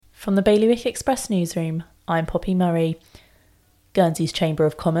From the Bailiwick Express newsroom, I'm Poppy Murray. Guernsey's Chamber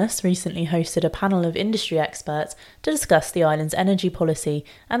of Commerce recently hosted a panel of industry experts to discuss the island's energy policy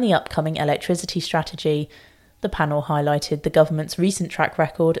and the upcoming electricity strategy. The panel highlighted the government's recent track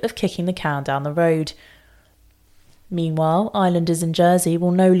record of kicking the can down the road. Meanwhile, islanders in Jersey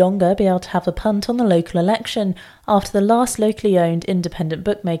will no longer be able to have a punt on the local election after the last locally owned independent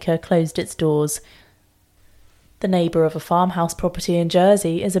bookmaker closed its doors. The neighbour of a farmhouse property in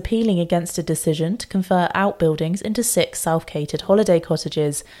Jersey is appealing against a decision to convert outbuildings into 6 self-catered holiday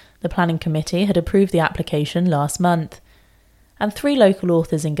cottages. The planning committee had approved the application last month. And 3 local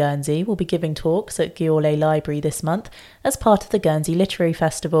authors in Guernsey will be giving talks at Guiole Library this month as part of the Guernsey Literary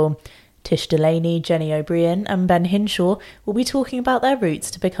Festival. Tish Delaney, Jenny O'Brien and Ben Hinshaw will be talking about their routes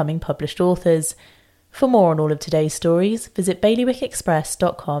to becoming published authors. For more on all of today's stories, visit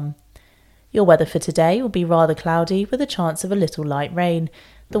bailiwickexpress.com. Your weather for today will be rather cloudy with a chance of a little light rain.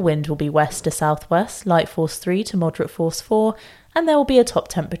 The wind will be west to southwest, light force 3 to moderate force 4, and there will be a top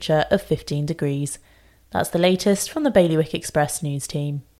temperature of 15 degrees. That's the latest from the Bailiwick Express news team.